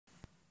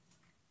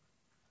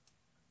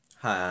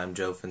Hi, I'm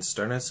Joe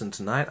Finsternis, and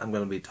tonight I'm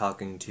going to be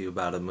talking to you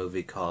about a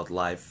movie called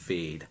Live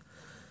Feed.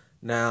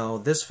 Now,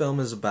 this film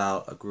is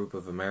about a group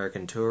of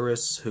American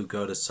tourists who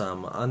go to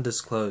some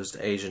undisclosed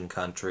Asian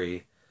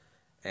country,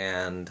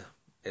 and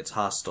it's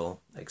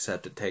Hostel,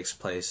 except it takes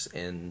place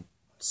in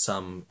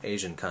some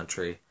Asian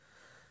country.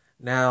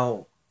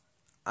 Now,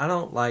 I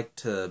don't like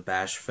to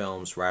bash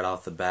films right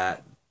off the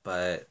bat,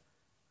 but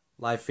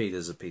Live Feed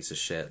is a piece of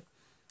shit.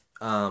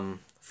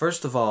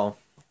 First of all,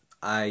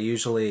 I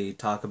usually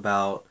talk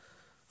about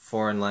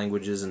foreign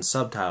languages and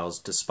subtitles,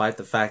 despite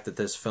the fact that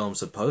this film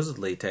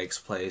supposedly takes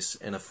place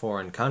in a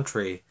foreign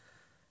country.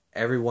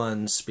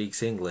 Everyone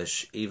speaks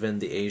English, even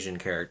the Asian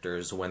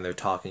characters, when they're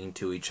talking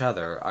to each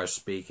other, are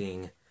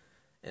speaking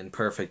in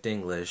perfect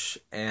English,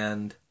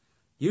 and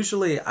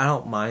usually I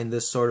don't mind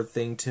this sort of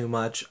thing too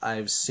much.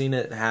 I've seen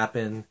it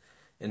happen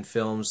in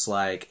films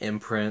like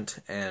Imprint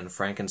and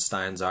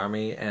Frankenstein's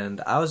Army, and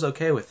I was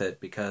okay with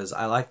it because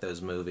I like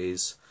those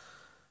movies.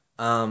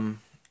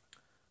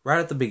 Right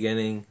at the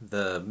beginning,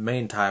 the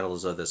main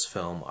titles of this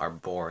film are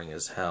boring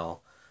as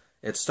hell.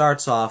 It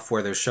starts off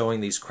where they're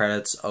showing these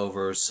credits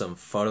over some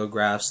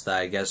photographs that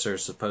I guess are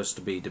supposed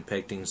to be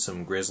depicting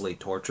some grisly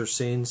torture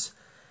scenes.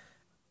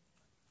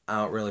 I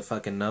don't really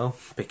fucking know,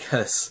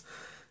 because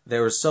they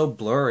were so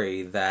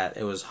blurry that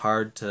it was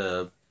hard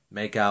to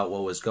make out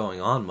what was going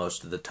on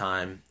most of the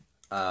time.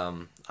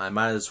 I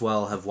might as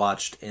well have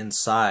watched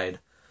Inside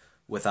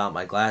without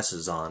my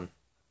glasses on.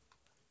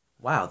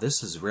 Wow,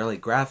 this is really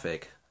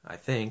graphic. I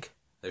think.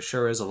 There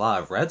sure is a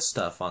lot of red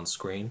stuff on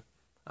screen.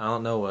 I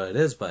don't know what it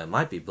is, but it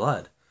might be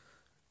blood.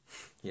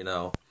 You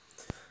know.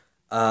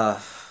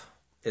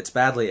 It's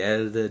badly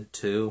edited,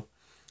 too.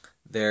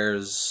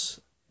 There's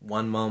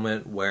one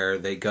moment where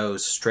they go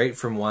straight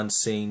from one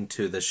scene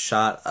to the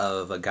shot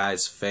of a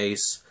guy's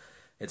face.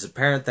 It's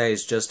apparent that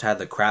he's just had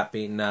the crap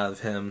beaten out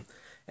of him,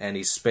 and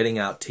he's spitting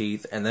out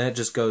teeth, and then it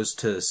just goes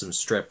to some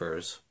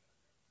strippers.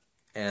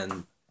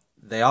 And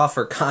they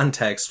offer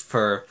context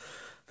for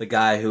the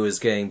guy who is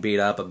getting beat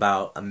up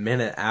about a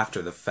minute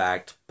after the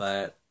fact,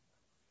 but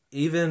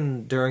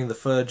even during the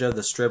footage of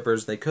the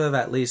strippers, they could have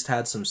at least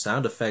had some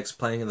sound effects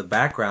playing in the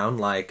background,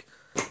 like,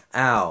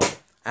 ow,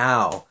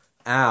 ow,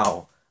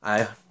 ow,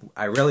 I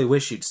really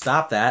wish you'd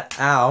stop that,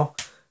 ow.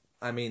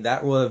 I mean,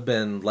 that would have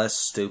been less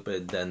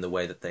stupid than the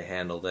way that they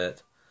handled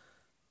it.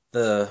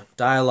 The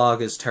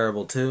dialogue is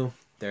terrible too.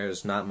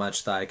 There's not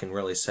much that I can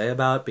really say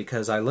about it,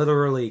 because I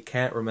literally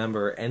can't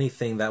remember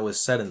anything that was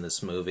said in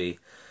this movie.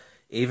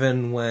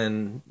 Even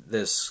when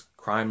this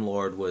crime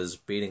lord was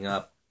beating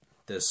up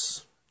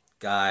this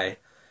guy,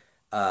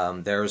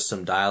 there was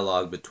some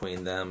dialogue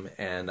between them,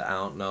 and I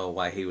don't know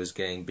why he was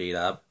getting beat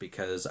up,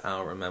 because I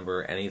don't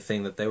remember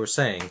anything that they were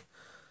saying.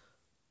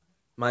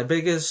 My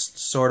biggest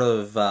sort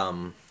of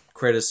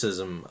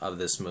criticism of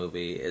this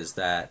movie is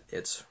that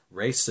it's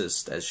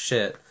racist as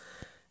shit,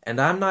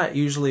 and I'm not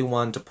usually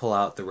one to pull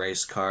out the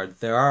race card.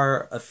 There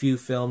are a few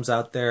films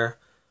out there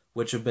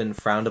which have been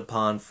frowned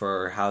upon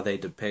for how they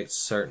depict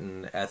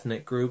certain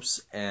ethnic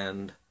groups,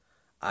 and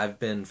I've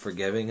been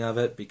forgiving of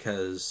it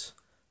because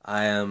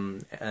I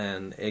am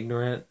an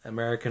ignorant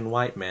American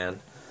white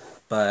man.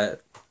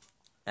 But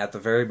at the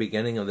very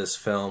beginning of this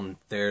film,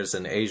 there's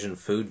an Asian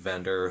food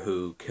vendor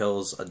who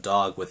kills a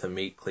dog with a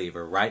meat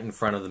cleaver right in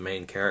front of the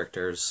main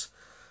characters.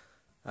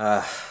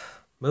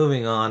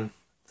 Moving on.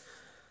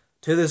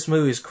 To this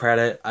movie's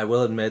credit, I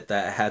will admit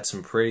that it had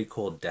some pretty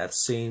cool death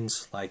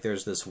scenes. Like,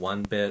 there's this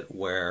one bit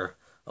where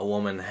a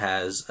woman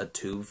has a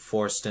tube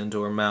forced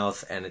into her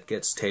mouth and it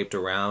gets taped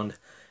around,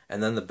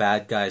 and then the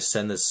bad guys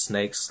send this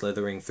snake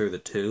slithering through the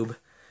tube.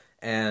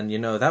 And, you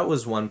know, that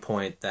was one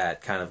point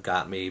that kind of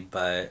got me,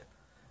 but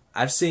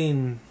I've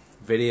seen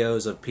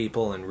videos of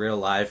people in real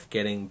life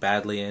getting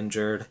badly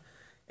injured,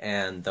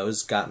 and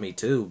those got me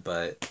too,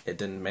 but it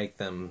didn't make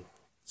them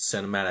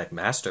cinematic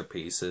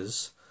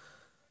masterpieces.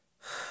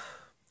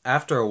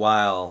 After a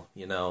while,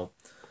 you know,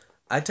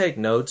 I take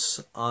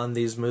notes on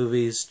these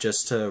movies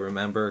just to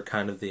remember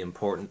kind of the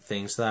important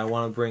things that I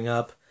want to bring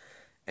up,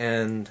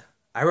 and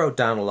I wrote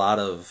down a lot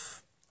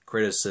of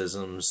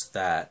criticisms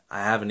that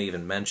I haven't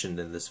even mentioned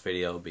in this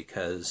video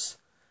because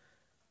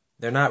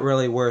they're not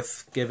really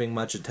worth giving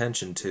much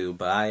attention to,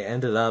 but I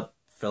ended up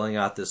filling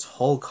out this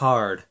whole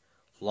card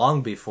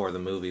long before the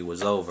movie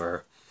was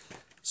over.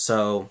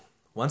 So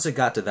once it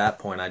got to that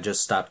point, I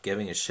just stopped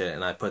giving a shit,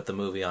 and I put the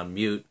movie on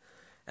mute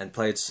and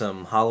played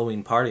some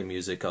Halloween party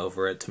music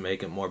over it to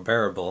make it more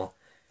bearable,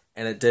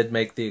 and it did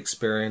make the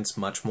experience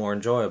much more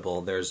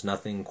enjoyable. There's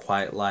nothing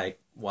quite like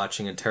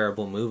watching a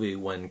terrible movie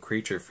when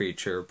Creature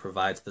Feature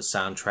provides the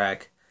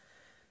soundtrack.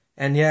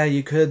 And yeah,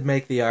 you could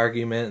make the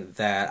argument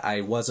that I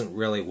wasn't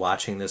really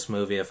watching this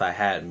movie if I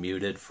had it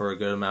muted for a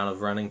good amount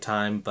of running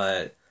time,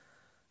 but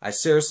I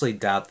seriously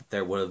doubt that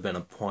there would have been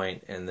a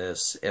point in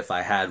this if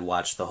I had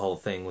watched the whole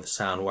thing with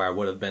sound, where I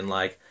would have been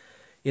like,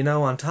 you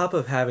know, on top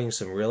of having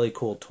some really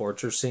cool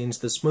torture scenes,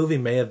 this movie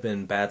may have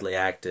been badly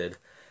acted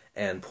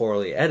and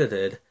poorly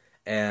edited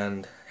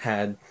and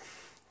had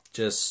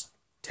just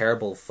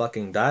terrible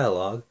fucking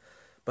dialogue,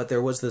 But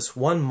there was this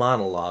one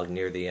monologue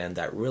near the end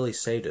that really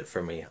saved it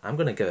for me. I'm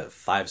gonna give it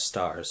 5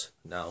 stars.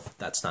 No,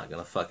 that's not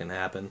gonna fucking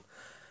happen.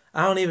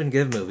 I don't even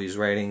give movies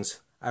ratings.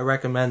 I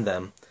recommend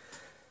them.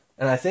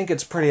 And I think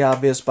it's pretty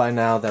obvious by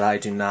now that I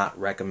do not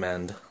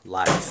recommend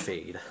live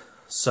feed.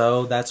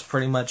 So that's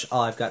pretty much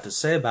all I've got to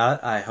say about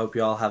it. I hope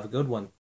you all have a good one.